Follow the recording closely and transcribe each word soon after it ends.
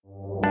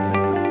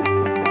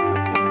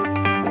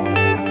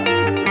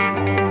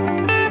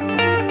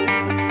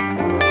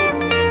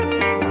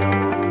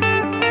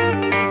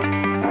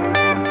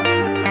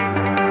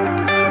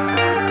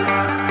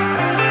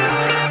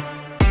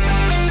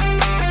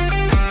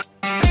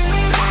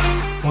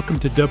Welcome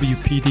to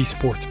WPD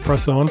Sports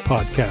Press On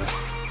Podcast.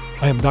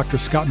 I am Dr.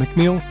 Scott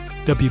McNeil,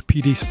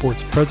 WPD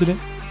Sports President,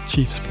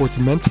 Chief Sports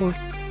Mentor,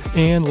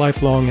 and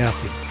lifelong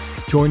athlete.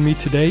 Join me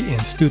today in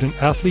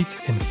student athletes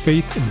and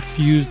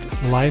faith-infused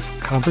life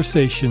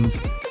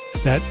conversations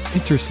that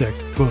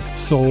intersect both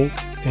soul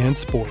and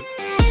sport.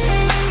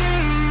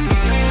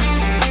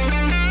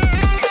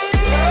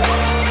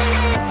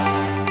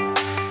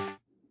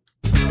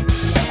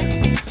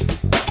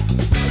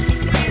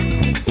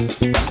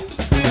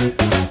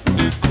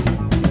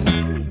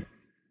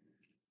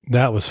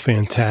 That was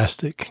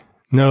fantastic.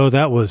 No,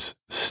 that was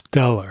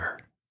stellar.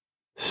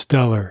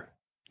 Stellar.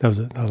 I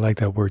like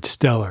that word,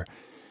 stellar.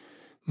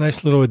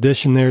 Nice little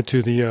addition there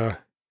to the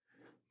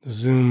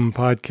Zoom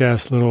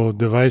podcast little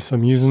device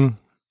I'm using.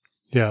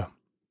 Yeah.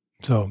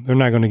 So they're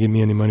not going to give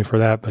me any money for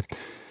that, but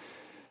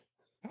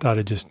thought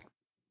I'd just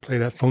play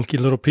that funky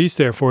little piece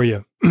there for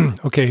you.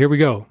 Okay, here we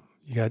go.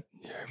 You got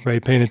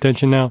everybody paying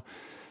attention now?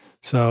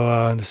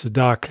 So this is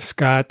Doc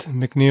Scott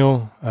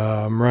McNeil.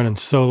 I'm running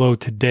solo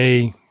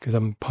today because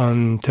I'm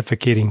pondering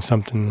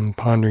something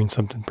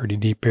pretty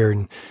deep here,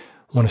 and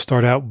I want to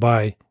start out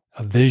by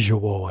a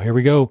visual. Here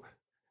we go.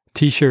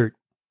 T-shirt,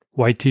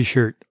 white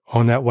T-shirt.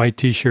 On that white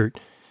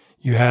T-shirt,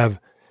 you have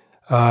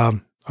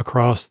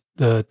across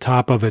the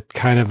top of it,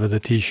 kind of the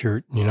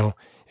T-shirt,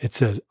 it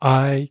says,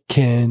 "I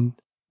can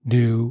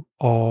do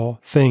all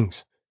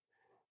things."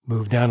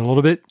 Move down a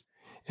little bit.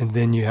 And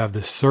then you have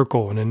this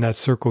circle, and in that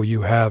circle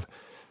you have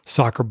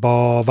soccer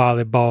ball,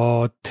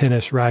 volleyball,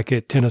 tennis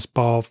racket, tennis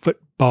ball,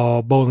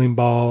 football,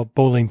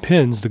 bowling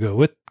pins to go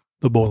with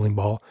the bowling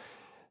ball,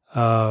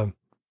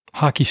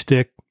 hockey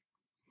stick.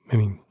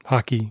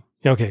 Hockey.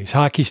 Okay, it's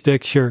hockey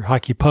stick, sure,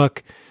 hockey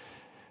puck,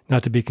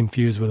 not to be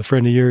confused with a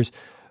friend of yours,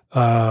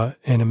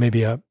 and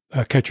maybe a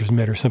catcher's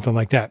mitt or something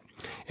like that.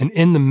 And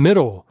in the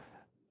middle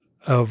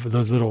of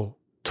those little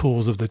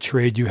tools of the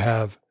trade, you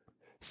have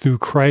 "Through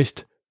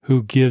Christ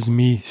who gives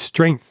me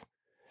strength."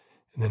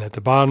 And then at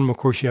the bottom, of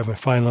course, you have a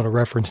fine little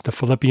reference to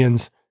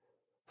Philippians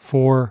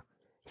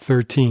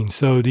 4:13.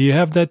 So do you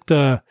have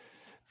that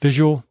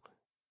visual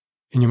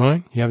in your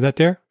mind? You have that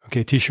there?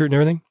 Okay, T-shirt and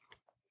everything.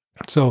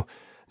 So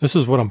this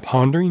is what I'm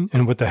pondering,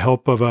 and with the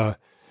help of a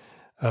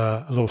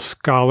little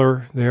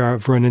scholar there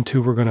I've run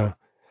into, we're going to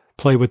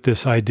play with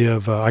this idea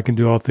of I can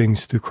do all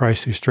things through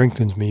Christ who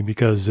strengthens me,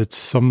 because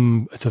it's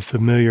a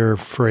familiar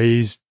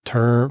phrase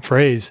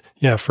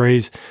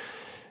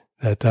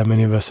that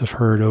many of us have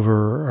heard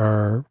over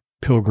our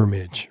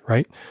pilgrimage,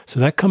 right? So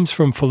that comes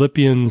from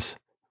Philippians,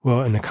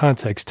 in the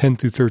context, 10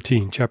 through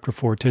 13, chapter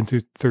 4, 10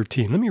 through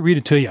 13. Let me read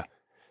it to you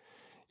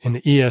in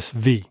the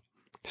ESV.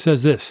 It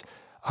says this: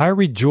 "I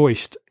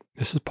rejoiced,"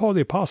 this is Paul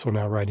the Apostle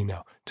now writing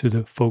now to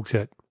the folks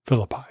at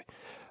Philippi,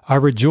 "I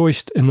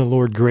rejoiced in the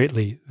Lord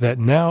greatly that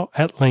now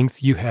at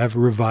length you have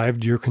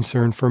revived your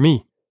concern for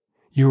me.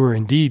 You were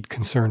indeed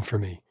concerned for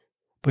me,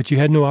 but you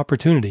had no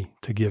opportunity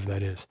to give,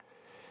 that is.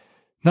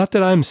 Not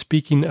that I am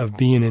speaking of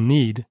being in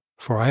need,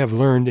 for I have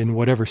learned in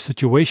whatever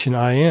situation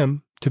I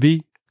am to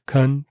be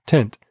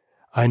content.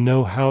 I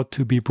know how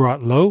to be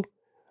brought low.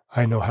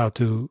 I know how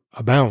to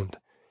abound.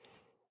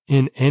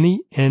 In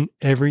any and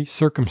every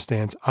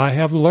circumstance I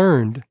have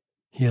learned,"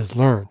 he has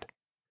learned,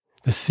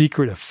 "the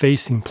secret of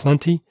facing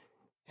plenty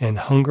and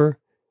hunger,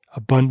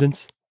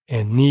 abundance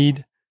and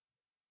need.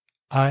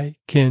 I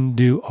can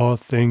do all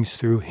things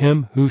through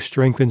him who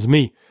strengthens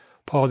me."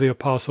 Paul the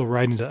Apostle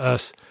writing to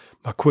us.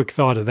 My quick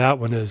thought of that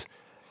one is,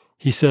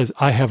 he says,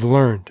 "I have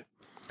learned."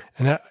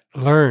 And that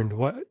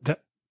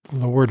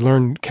the word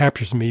 "learn"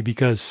 captures me,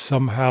 because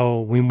somehow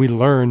when we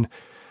learn,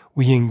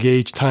 we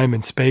engage time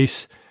and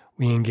space,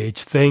 we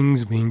engage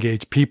things, we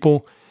engage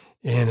people,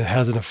 and it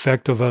has an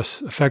effect of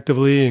us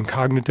effectively and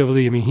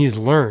cognitively. He's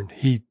learned.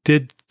 He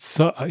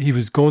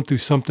was going through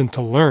something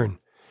to learn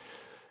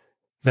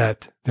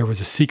that there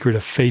was a secret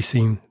of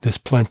facing this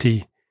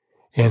plenty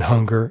and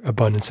hunger,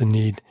 abundance and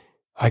need.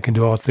 I can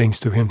do all things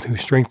through him who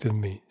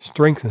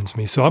strengthens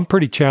me. So I'm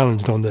pretty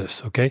challenged on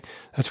this, okay?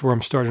 That's where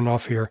I'm starting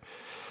off here.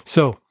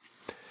 So,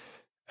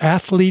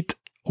 athlete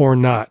or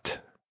not,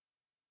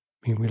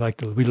 we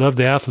love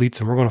the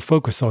athletes, and we're going to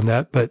focus on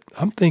that, but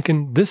I'm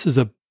thinking this is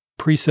a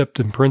precept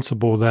and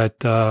principle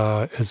that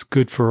is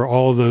good for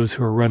all those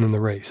who are running the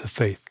race of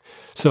faith.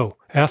 So,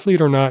 athlete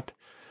or not,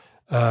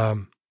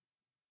 this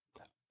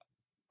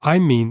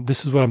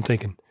is what I'm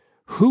thinking.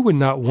 Who would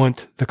not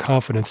want the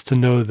confidence to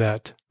know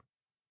that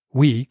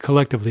we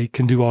collectively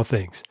can do all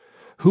things?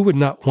 Who would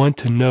not want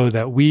to know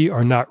that we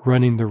are not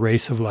running the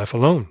race of life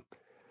alone?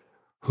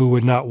 Who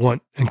would not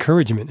want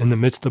encouragement in the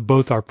midst of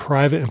both our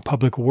private and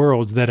public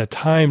worlds that at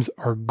times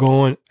are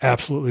going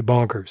absolutely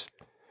bonkers?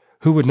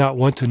 Who would not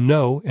want to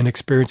know and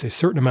experience a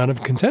certain amount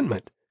of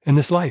contentment in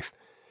this life?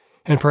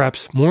 And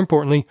perhaps more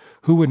importantly,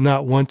 who would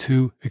not want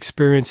to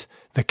experience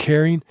the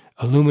caring,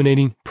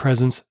 illuminating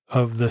presence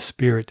of the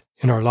Spirit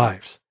in our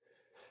lives?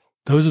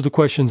 Those are the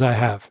questions I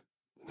have.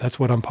 That's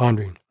what I'm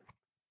pondering.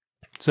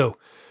 So,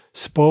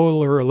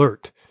 spoiler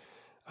alert,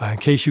 in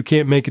case you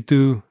can't make it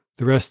through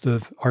the rest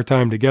of our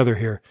time together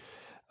here,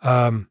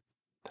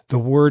 the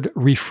word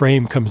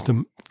reframe comes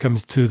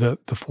to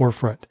the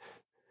forefront.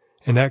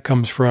 And that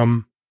comes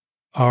from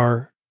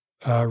our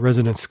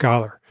resident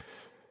scholar.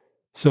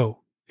 So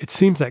it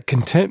seems that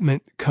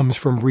contentment comes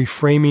from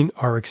reframing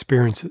our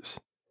experiences,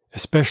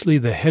 especially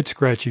the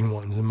head-scratching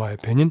ones, in my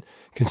opinion,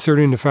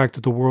 considering the fact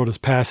that the world is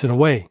passing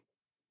away.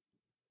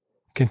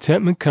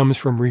 Contentment comes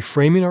from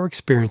reframing our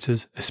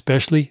experiences,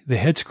 especially the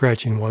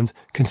head-scratching ones,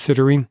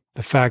 considering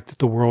the fact that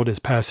the world is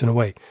passing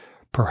away.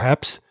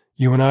 Perhaps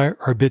you and I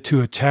are a bit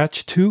too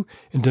attached to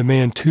and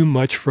demand too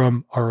much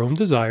from our own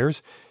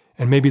desires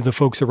and maybe the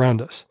folks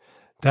around us.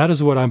 That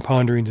is what I'm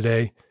pondering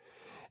today,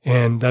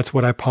 and that's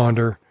what I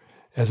ponder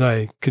as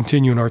I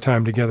continue in our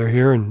time together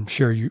here and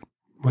share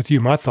with you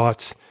my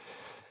thoughts.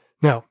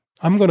 Now,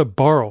 I'm going to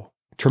borrow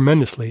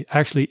tremendously.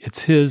 Actually,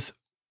 it's his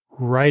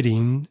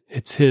writing,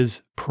 it's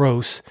his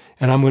prose,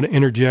 and I'm going to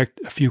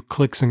interject a few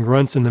clicks and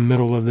grunts in the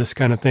middle of this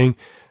kind of thing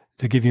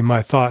to give you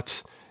my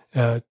thoughts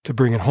to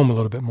bring it home a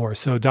little bit more.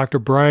 So Dr.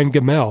 Brian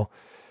Gamel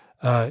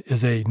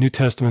is a New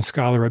Testament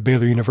scholar at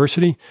Baylor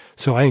University.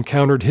 So I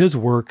encountered his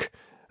work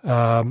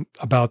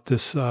about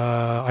this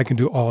I can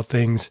do all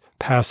things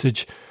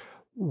passage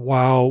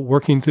while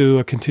working through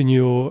a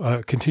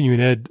continuing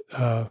ed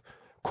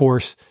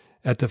course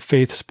at the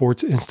Faith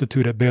Sports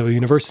Institute at Baylor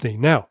University.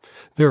 Now,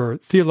 there are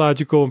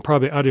theological and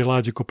probably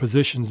ideological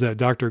positions that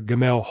Dr.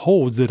 Gamel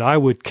holds that I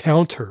would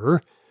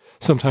counter,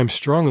 sometimes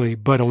strongly,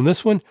 but on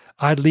this one,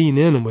 I lean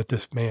in with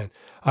this man.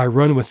 I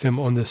run with him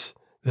on this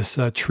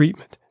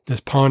treatment,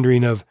 this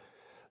pondering of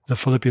the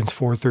Philippians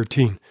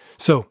 4:13.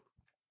 So,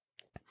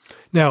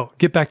 now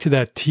get back to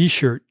that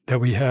T-shirt that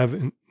we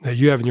have, that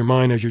you have in your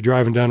mind as you're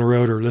driving down the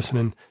road or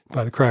listening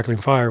by the crackling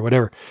fire,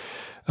 whatever.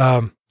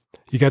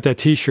 You got that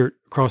T-shirt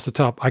across the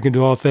top, I can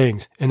do all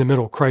things. In the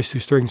middle, Christ who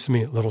strengthens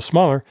me, a little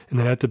smaller. And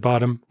then at the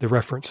bottom, the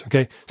reference.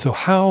 Okay.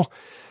 So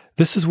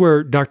this is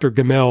where Dr.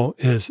 Gamel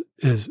is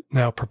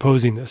now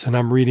proposing this. And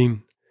I'm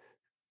reading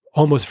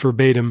almost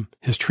verbatim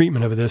his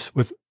treatment of this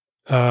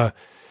without,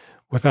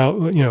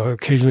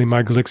 occasionally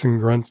my clicks and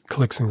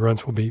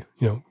grunts will be,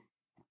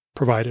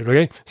 provided.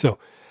 Okay. So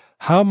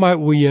how might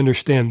we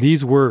understand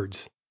these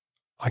words?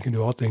 I can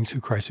do all things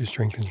through Christ who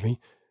strengthens me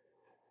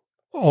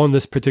on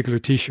this particular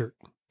T-shirt.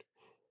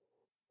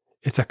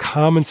 It's a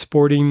common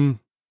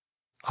sporting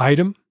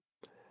item.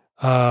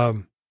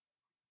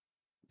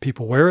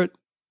 People wear it.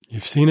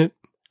 You've seen it.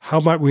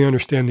 How might we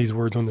understand these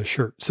words on the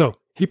shirt? So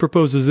he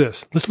proposes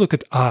this. Let's look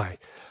at I.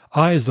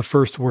 I is the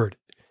first word.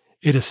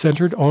 It is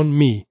centered on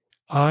me.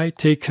 I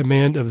take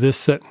command of this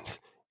sentence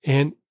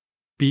and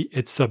be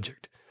its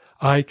subject.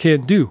 I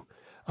can do.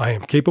 I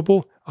am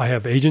capable. I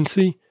have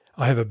agency.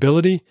 I have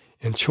ability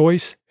and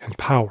choice and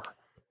power.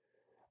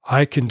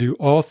 I can do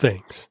all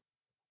things.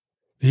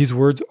 These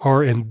words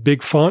are in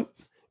big font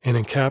and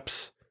in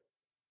caps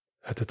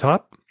at the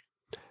top.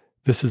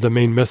 This is the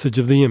main message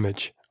of the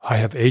image. I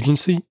have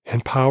agency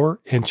and power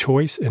and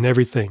choice in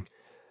everything.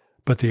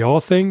 But the all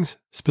things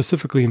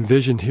specifically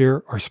envisioned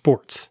here are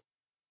sports.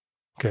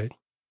 Okay,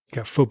 you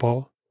got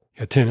football, you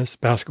got tennis,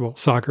 basketball,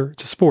 soccer.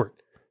 It's a sport.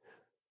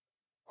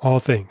 All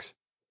things.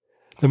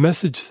 The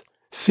message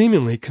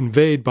seemingly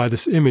conveyed by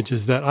this image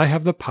is that I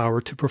have the power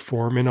to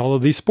perform in all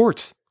of these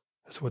sports.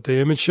 That's what the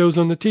image shows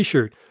on the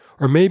T-shirt.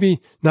 Or maybe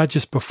not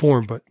just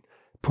perform, but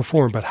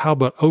how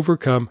about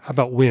overcome? How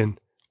about win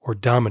or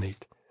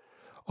dominate?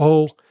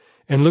 Oh,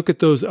 and look at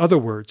those other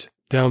words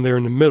down there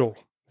in the middle.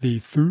 The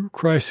through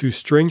Christ who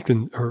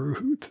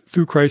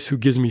through Christ who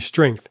gives me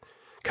strength,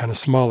 kind of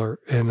smaller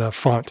in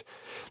font.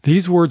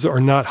 These words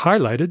are not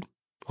highlighted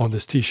on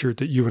this T-shirt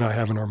that you and I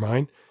have in our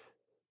mind.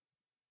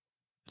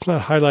 It's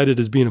not highlighted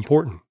as being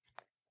important.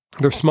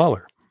 They're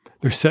smaller.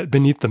 They're set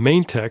beneath the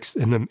main text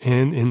within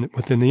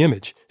the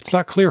image. It's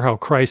not clear how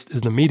Christ is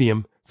the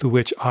medium through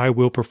which I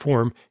will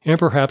perform and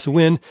perhaps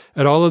win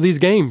at all of these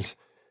games.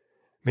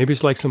 Maybe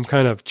it's like some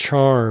kind of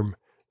charm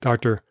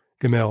Dr.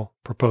 Gamel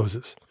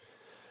proposes.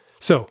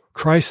 So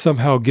Christ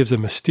somehow gives a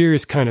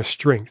mysterious kind of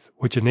strength,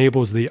 which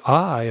enables the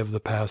I of the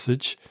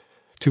passage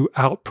to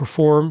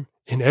outperform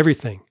in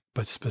everything,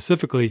 but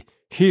specifically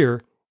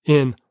here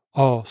in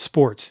all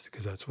sports,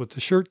 because that's what the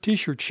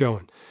T-shirt's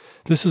showing.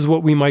 This is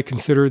what we might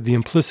consider the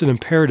implicit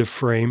imperative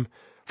frame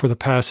for the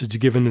passage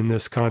given in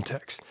this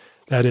context.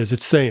 That is,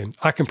 it's saying,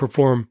 I can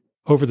perform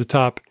over the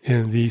top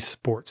in these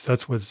sports.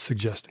 That's what it's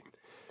suggesting.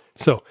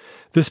 So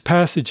this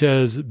passage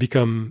has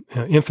become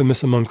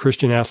infamous among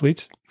Christian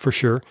athletes, for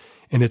sure,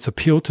 and its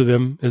appeal to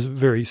them is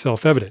very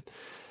self-evident.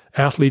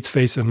 Athletes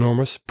face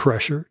enormous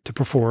pressure to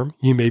perform.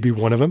 You may be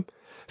one of them,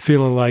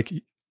 feeling like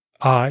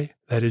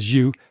that is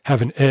you,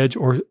 have an edge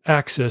or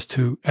access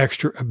to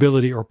extra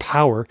ability or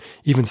power,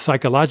 even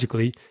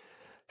psychologically.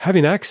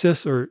 Having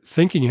access or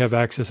thinking you have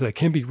access that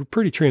can be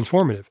pretty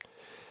transformative.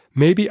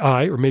 Maybe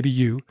I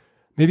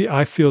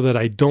feel that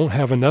I don't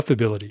have enough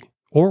ability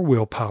or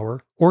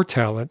willpower or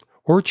talent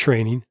or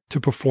training to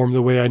perform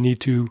the way I need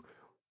to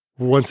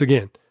once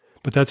again.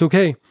 But that's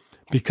okay,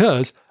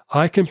 because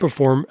I can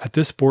perform at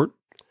this sport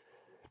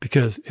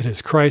because it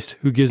is Christ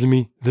who gives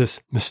me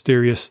this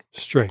mysterious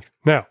strength.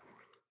 Now,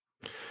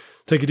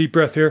 take a deep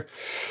breath here.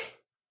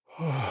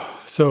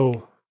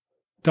 So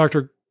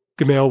Dr.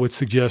 Gamel would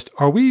suggest,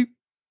 are we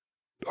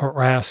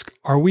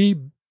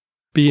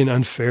being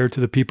unfair to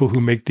the people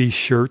who make these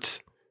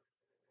shirts?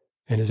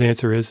 And his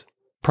answer is,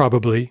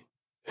 probably,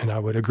 and I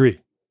would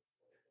agree.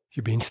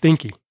 You're being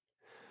stinky.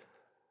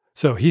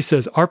 So he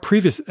says, our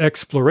previous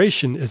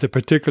exploration is a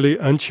particularly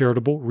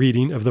uncharitable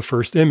reading of the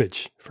first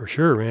image. For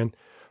sure, man.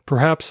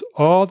 Perhaps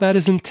all that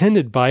is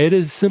intended by it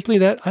is simply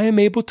that I am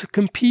able to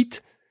compete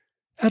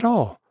at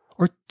all,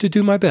 or to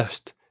do my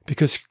best,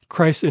 because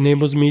Christ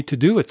enables me to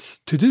do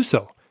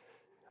so.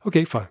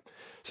 Okay, fine.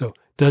 So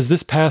does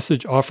this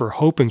passage offer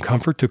hope and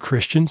comfort to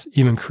Christians,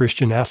 even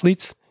Christian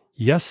athletes?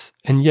 Yes,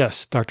 and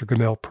yes, Dr.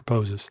 Gamel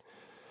proposes.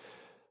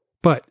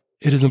 But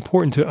it is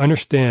important to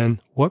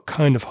understand what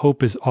kind of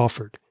hope is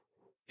offered.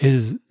 It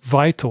is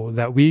vital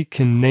that we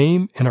can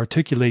name and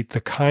articulate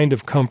the kind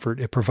of comfort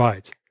it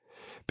provides,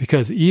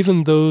 because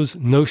even these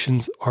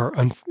notions are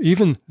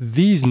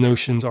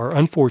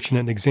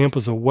unfortunate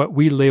examples of what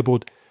we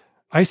labeled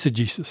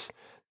eisegesis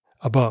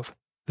above,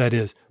 that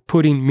is,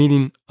 putting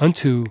meaning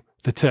unto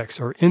the text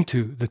or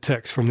into the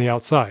text from the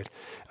outside.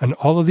 In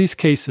all of these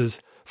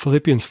cases,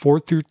 Philippians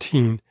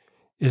 4:13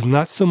 is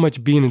not so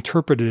much being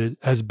interpreted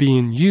as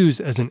being used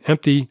as an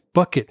empty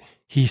bucket,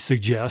 he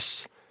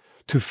suggests,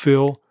 to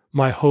fill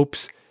my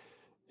hopes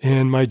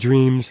and my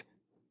dreams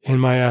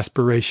and my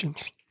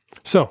aspirations.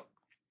 So,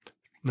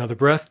 another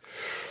breath.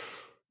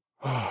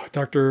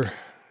 Dr.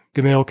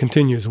 Gamel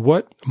continues,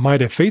 what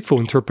might a faithful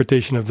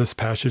interpretation of this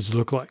passage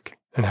look like?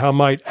 And how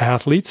might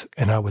athletes,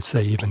 and I would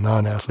say even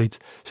non-athletes,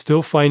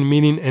 still find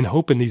meaning and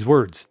hope in these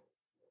words?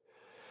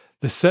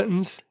 The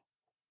sentence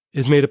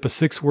is made up of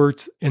 6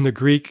 words in the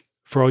Greek.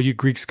 For all you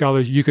Greek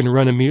scholars, you can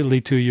run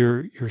immediately to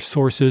your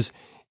sources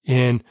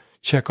and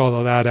check all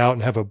of that out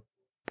and have a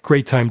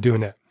great time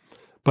doing that.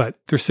 But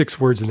there's 6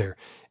 words in there.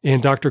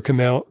 And Dr.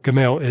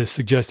 Gamel is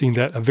suggesting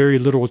that a very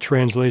literal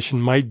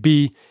translation might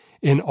be,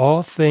 in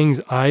all things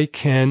I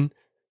can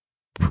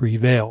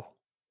prevail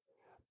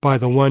by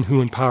the one who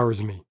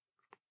empowers me.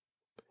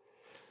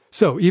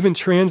 So even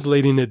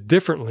translating it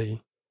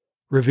differently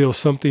reveals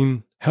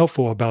something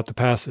helpful about the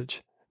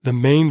passage. The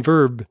main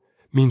verb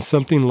means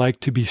something like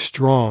to be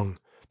strong,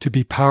 to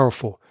be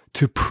powerful,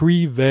 to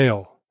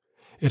prevail.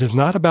 It is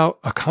not about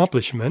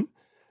accomplishment.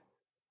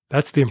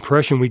 That's the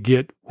impression we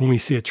get when we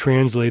see it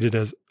translated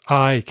as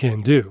I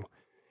can do.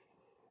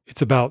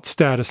 It's about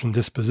status and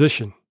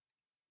disposition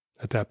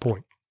at that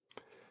point.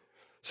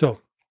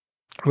 So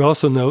we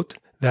also note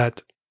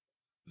that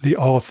the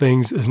all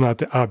things is not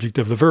the object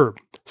of the verb.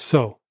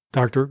 So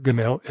Dr.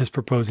 Gamel is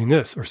proposing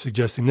this or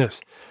suggesting this.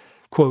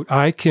 Quote,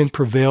 I can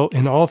prevail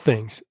in all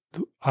things.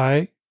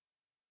 I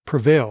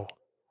prevail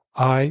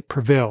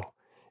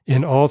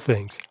in all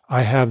things.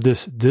 I have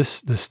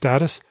this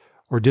status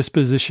or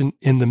disposition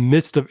in the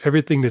midst of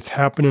everything that's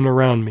happening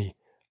around me.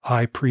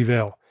 I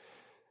prevail.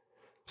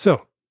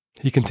 So,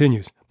 he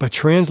continues, but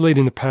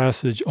translating the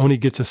passage only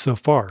gets us so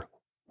far.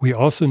 We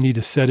also need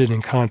to set it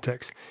in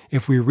context.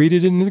 If we read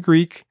it in the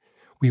Greek,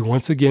 we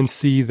once again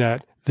see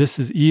that this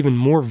is even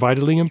more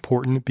vitally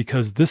important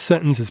because this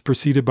sentence is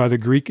preceded by the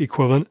Greek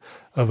equivalent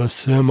of a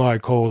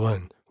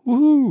semicolon.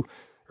 Woohoo!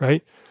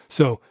 Right?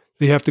 So,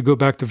 they have to go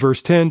back to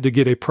verse 10 to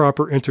get a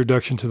proper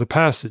introduction to the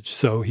passage.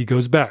 So, he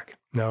goes back.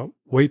 Now,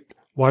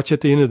 watch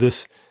at the end of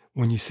this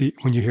when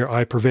you hear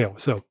I prevail.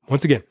 So,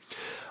 once again,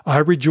 I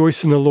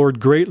rejoice in the Lord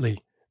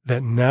greatly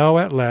that now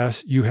at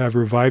last you have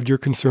revived your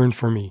concern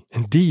for me.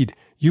 Indeed,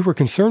 you were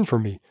concerned for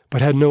me,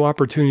 but had no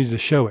opportunity to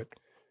show it.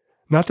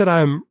 Not that I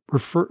am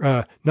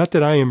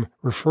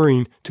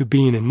referring to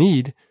being in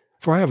need,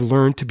 for I have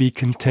learned to be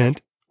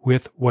content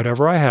with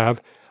whatever I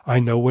have. I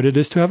know what it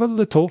is to have a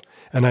little,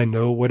 and I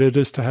know what it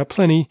is to have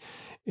plenty.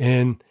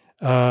 And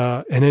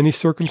in any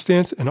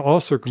circumstance, in all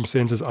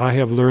circumstances, I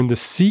have learned the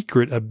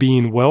secret of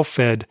being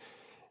well-fed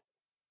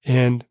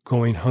and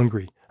going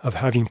hungry, of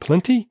having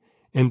plenty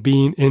and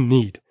being in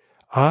need.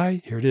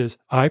 Here it is,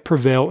 I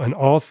prevail in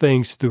all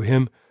things through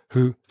him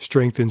who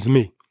strengthens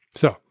me.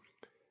 So,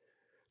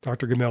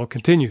 Dr. Gamel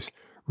continues,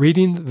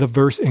 reading the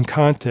verse in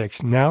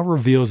context now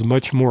reveals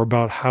much more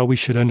about how we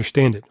should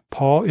understand it.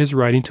 Paul is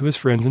writing to his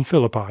friends in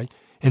Philippi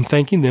and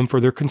thanking them for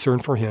their concern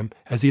for him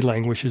as he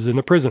languishes in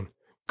a prison.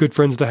 Good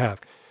friends to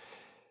have.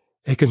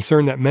 A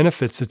concern that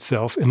manifests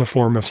itself in the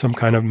form of some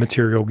kind of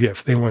material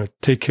gift. They want to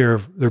take care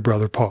of their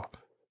brother Paul,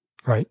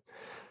 right?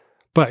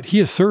 But he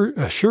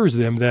assures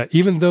them that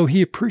even though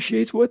he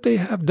appreciates what they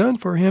have done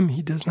for him,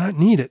 he does not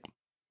need it.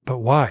 But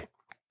why?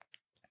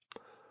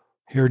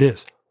 Here it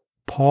is.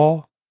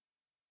 Paul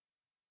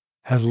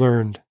has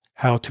learned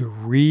how to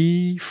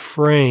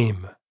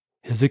reframe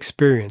his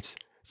experience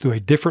through a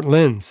different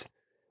lens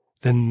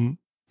than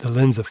the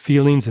lens of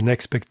feelings and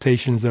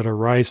expectations that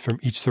arise from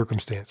each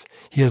circumstance.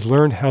 He has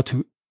learned how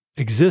to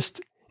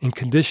exist in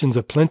conditions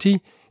of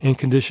plenty and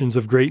conditions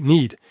of great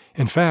need.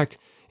 In fact,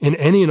 in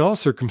any and all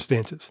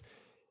circumstances.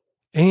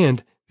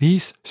 And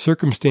these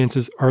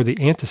circumstances are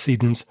the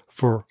antecedents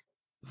for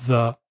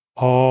the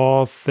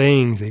all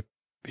things.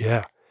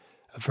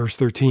 Verse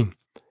 13.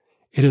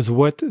 It is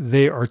what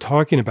they are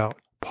talking about.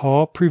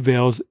 Paul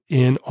prevails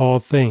in all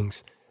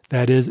things.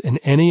 That is, in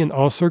any and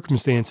all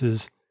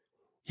circumstances,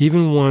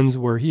 even ones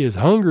where he is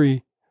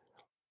hungry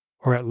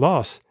or at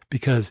loss,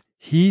 because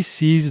he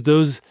sees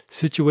those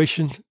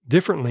situations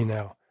differently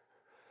now.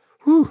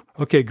 Whew.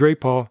 Okay, great,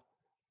 Paul.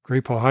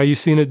 Great, Paul. How are you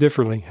seeing it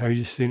differently? How are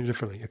you seeing it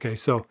differently? Okay,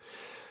 so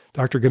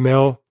Dr.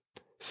 Gamel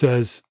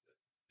says,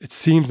 it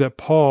seems that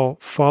Paul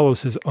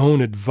follows his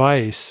own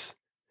advice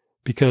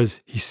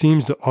because he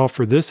seems to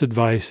offer this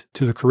advice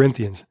to the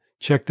Corinthians.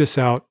 Check this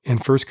out in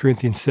 1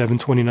 Corinthians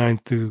 7:29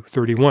 through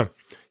 31.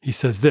 He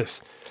says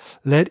this,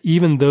 "Let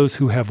even those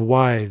who have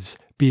wives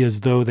be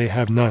as though they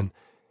have none,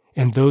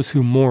 and those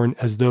who mourn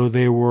as though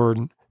they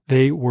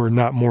were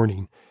not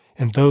mourning,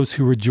 and those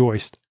who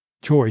rejoice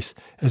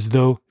as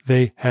though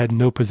they had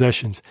no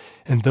possessions,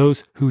 and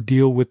those who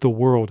deal with the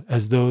world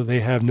as though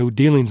they have no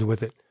dealings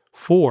with it.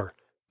 For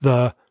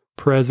the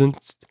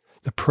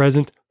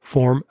present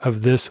form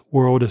of this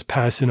world is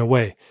passing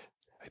away."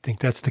 I think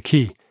that's the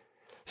key.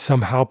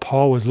 Somehow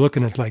Paul was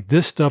looking at like,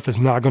 this stuff is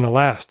not going to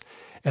last.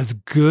 As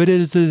good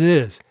as it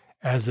is,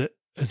 as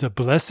a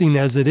blessing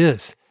as it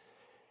is,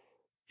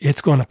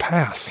 it's going to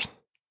pass.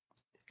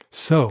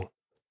 So,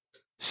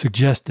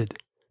 suggested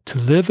to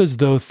live as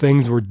though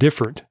things were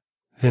different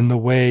than the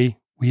way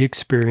we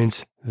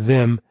experience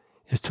them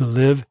is to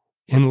live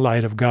in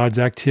light of God's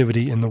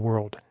activity in the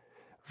world,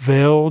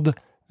 veiled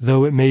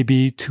though it may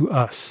be to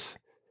us.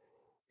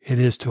 It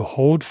is to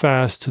hold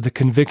fast to the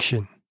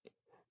conviction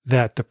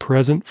that the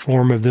present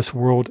form of this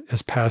world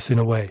is passing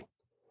away.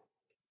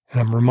 And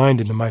I'm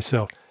reminded to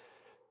myself,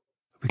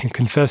 we can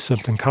confess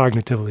something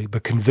cognitively,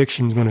 but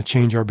conviction is going to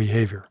change our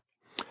behavior.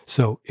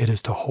 So it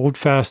is to hold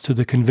fast to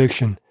the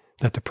conviction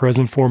that the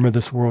present form of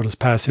this world is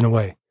passing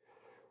away.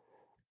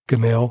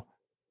 Gamel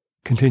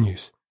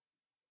continues,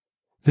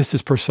 this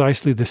is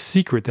precisely the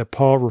secret that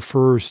Paul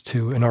refers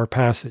to in our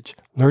passage.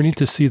 Learning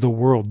to see the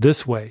world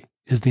this way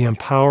is the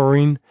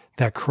empowering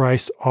that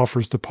Christ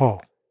offers to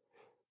Paul.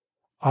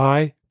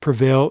 I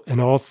prevail in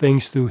all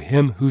things through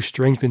him who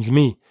strengthens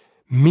me,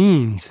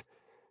 means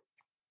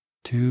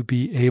to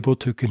be able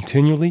to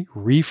continually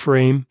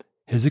reframe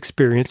his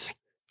experience,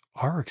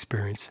 our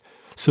experience,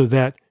 so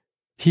that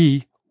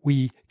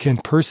we can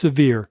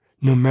persevere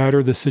no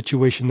matter the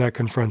situation that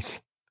confronts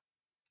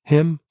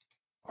him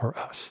or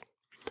us.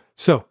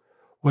 So,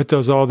 what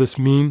does all this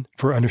mean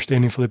for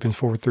understanding Philippians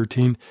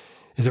 4:13?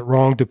 Is it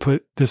wrong to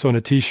put this on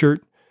a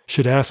t-shirt?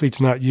 Should athletes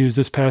not use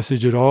this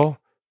passage at all?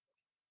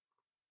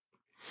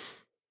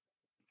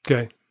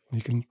 Okay,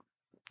 you can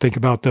think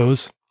about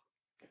those.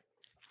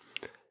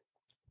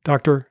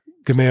 Dr.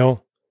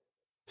 Gamel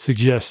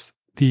suggests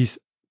these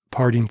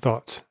parting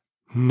thoughts.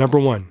 Number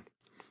one,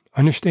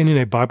 understanding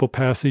a Bible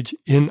passage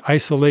in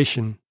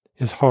isolation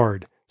is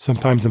hard,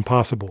 sometimes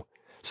impossible.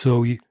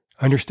 So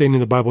understanding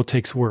the Bible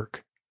takes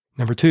work.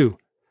 Number two,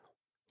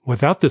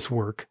 without this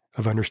work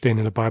of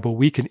understanding the Bible,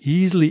 we can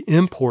easily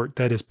import,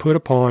 that is, put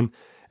upon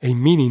a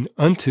meaning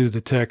unto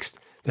the text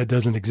that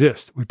doesn't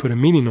exist. We put a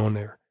meaning on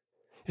there.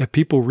 If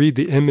people read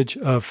the image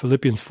of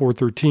Philippians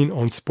 4:13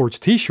 on sports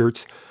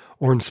t-shirts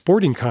or in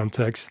sporting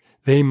contexts,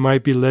 they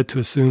might be led to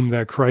assume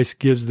that Christ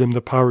gives them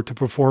the power to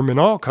perform in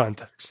all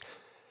contexts.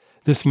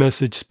 This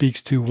message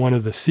speaks to one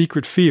of the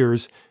secret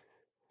fears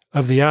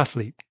of the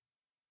athlete,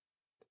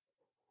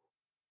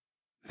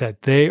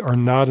 that they are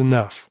not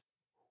enough.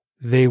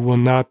 They will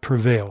not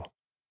prevail.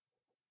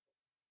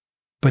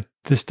 But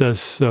this does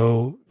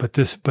so, but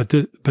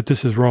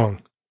this is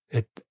wrong.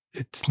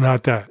 It's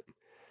not that.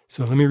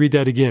 So let me read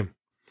that again.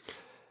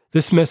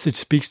 This message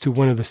speaks to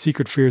one of the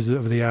secret fears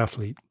of the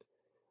athlete,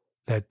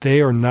 that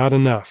they are not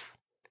enough.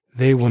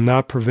 They will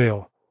not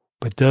prevail,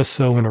 but does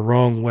so in a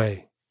wrong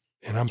way.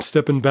 And I'm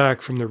stepping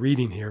back from the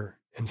reading here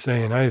and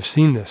saying, I have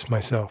seen this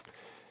myself.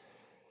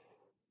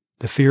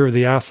 The fear of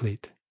the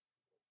athlete.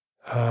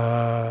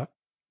 And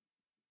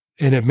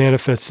it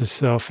manifests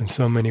itself in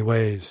so many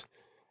ways.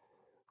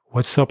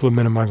 What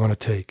supplement am I going to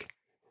take?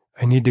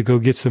 I need to go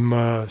get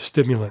some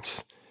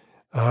stimulants.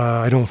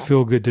 I don't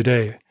feel good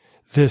today.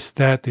 This,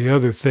 that, the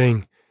other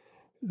thing.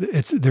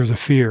 There's a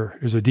fear.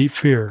 There's a deep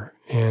fear.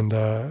 And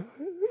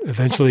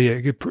eventually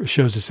it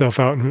shows itself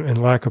out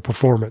in lack of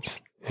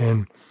performance.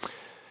 And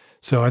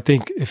so I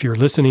think if you're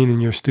listening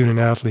and you're a student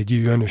athlete,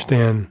 you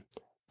understand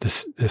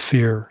the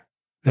fear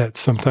that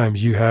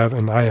sometimes you have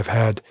and I have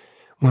had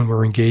when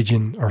we're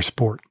engaging our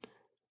sport.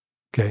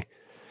 Okay.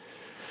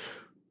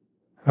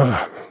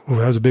 Well,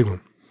 that was a big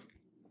one.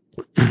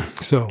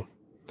 So,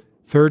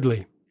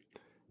 thirdly,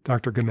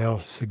 Dr. Gamel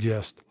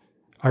suggests,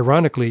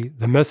 ironically,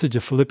 the message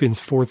of Philippians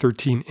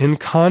 4:13 in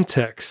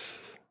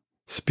context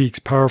speaks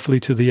powerfully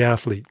to the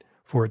athlete,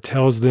 for it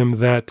tells them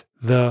that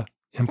the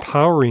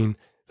empowering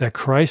that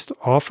Christ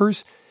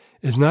offers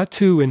is not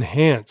to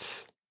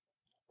enhance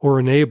or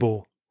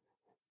enable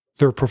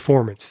their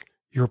performance,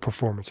 your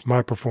performance,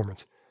 my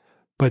performance,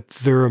 but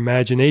their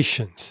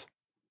imaginations.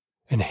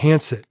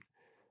 Enhance it.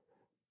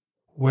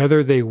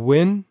 Whether they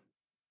win,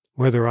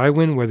 whether I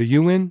win, whether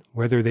you win,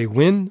 whether they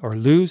win or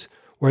lose,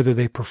 whether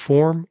they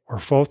perform or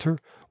falter,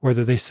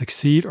 whether they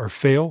succeed or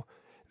fail,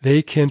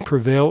 they can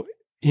prevail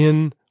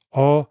in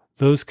all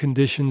those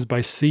conditions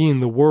by seeing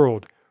the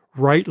world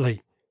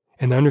rightly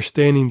and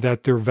understanding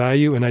that their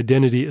value and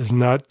identity is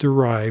not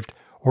derived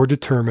or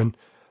determined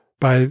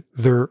by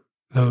their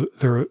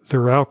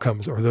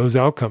outcomes or those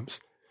outcomes.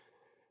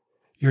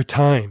 Your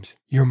times,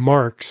 your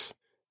marks,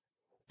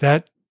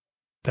 that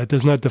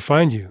does not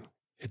define you.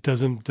 It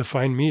doesn't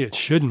define me. It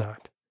should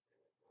not.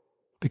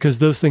 Because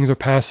those things are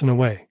passing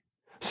away.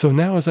 So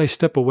now as I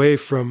step away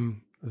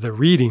from the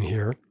reading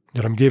here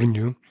that I'm giving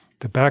you,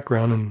 the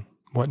background and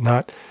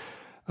whatnot,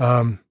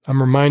 I'm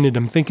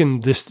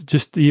thinking this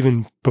just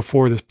even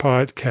before this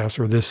podcast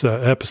or this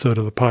episode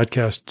of the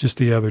podcast just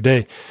the other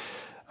day,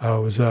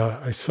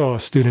 I saw a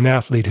student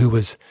athlete he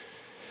was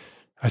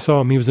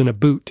in a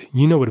boot.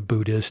 You know what a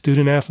boot is.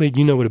 Student athlete,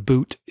 you know what a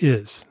boot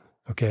is.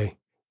 Okay.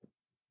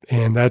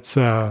 And that's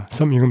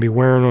something you're going to be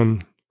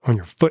wearing on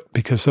your foot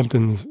because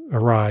something's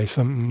awry,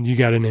 you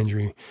got an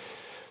injury.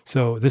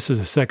 So this is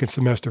a second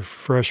semester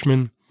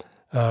freshman,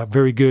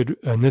 very good,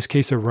 in this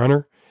case, a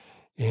runner.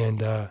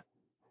 And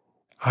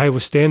I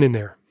was standing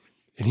there,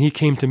 and he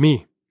came to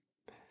me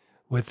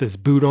with his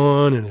boot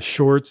on and his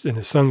shorts and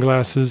his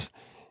sunglasses,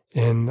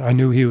 and I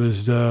knew he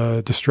was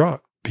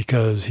distraught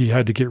because he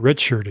had to get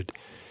redshirted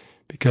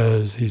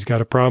because he's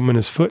got a problem in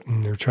his foot,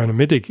 and they're trying to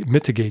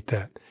mitigate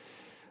that.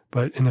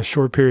 But in a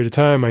short period of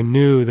time, I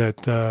knew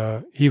that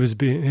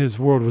his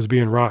world was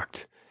being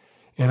rocked.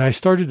 And I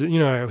started,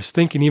 I was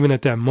thinking even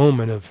at that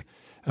moment of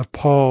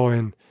Paul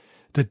and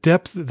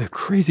the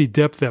crazy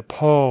depth that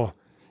Paul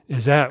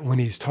is at when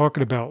he's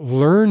talking about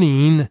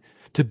learning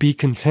to be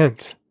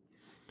content.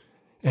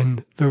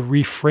 And the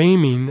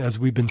reframing, as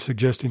we've been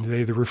suggesting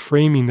today, the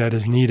reframing that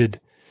is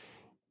needed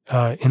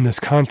in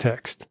this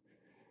context.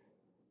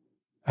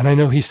 And I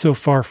know he's so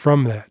far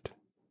from that.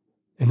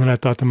 And then I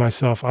thought to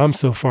myself, I'm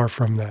so far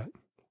from that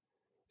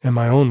in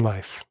my own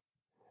life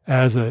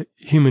as a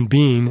human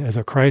being, as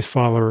a Christ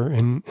follower,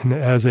 and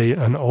as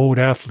an old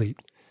athlete.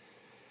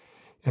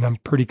 And I'm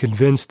pretty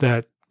convinced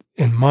that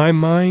in my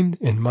mind,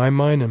 and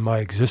my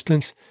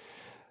existence,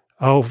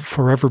 I'll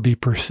forever be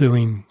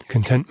pursuing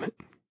contentment.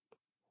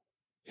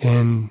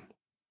 And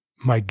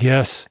my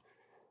guess,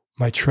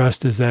 my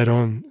trust is that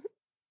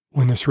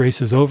when this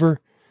race is over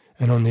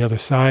and on the other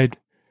side,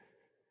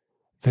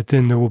 that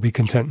then there will be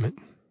contentment.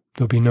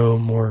 There'll be no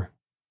more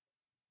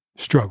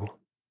struggle.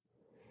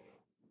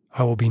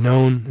 I will be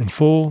known in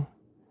full,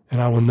 and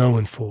I will know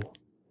in full.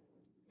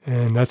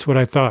 And that's what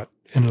I thought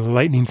in a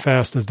lightning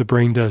fast as the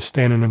brain does,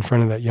 standing in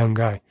front of that young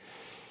guy.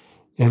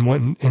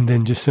 And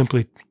then just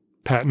simply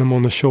patting him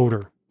on the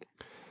shoulder.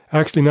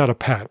 Actually, not a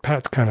pat.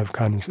 Pat's kind of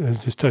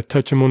just to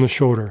touch him on the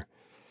shoulder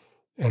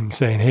and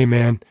saying, "Hey,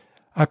 man,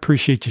 I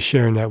appreciate you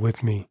sharing that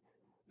with me.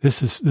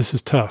 This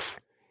is tough,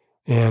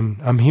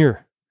 and I'm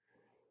here."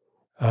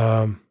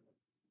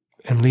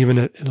 And leaving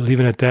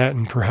it at that,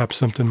 and perhaps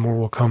something more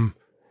will come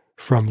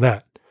from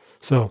that.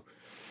 So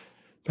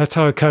that's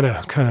how I kind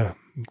of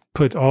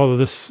put all of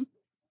this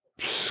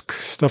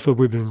stuff that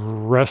we've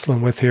been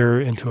wrestling with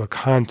here into a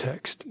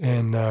context.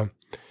 And I'm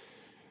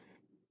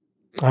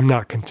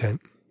not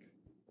content.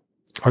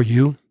 Are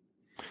you?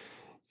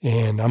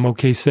 And I'm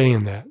okay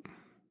saying that.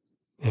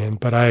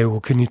 But I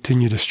will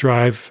continue to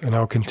strive, and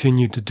I'll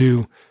continue to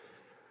do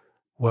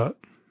what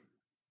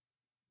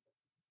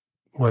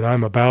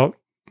I'm about,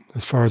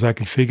 as far as I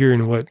can figure,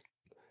 and what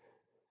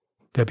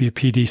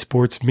WPD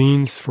sports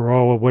means for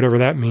all of whatever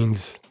that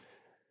means.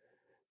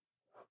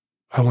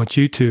 I want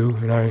you to,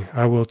 and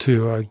I will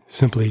too. I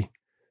simply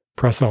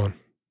press on.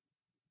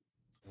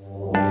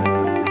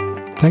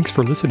 Thanks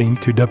for listening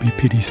to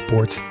WPD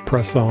Sports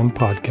Press On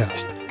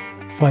podcast.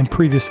 Find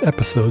previous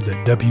episodes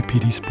at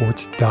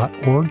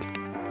WPDsports.org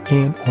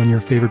and on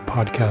your favorite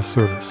podcast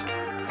service.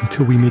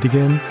 Until we meet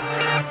again,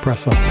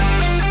 press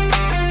on.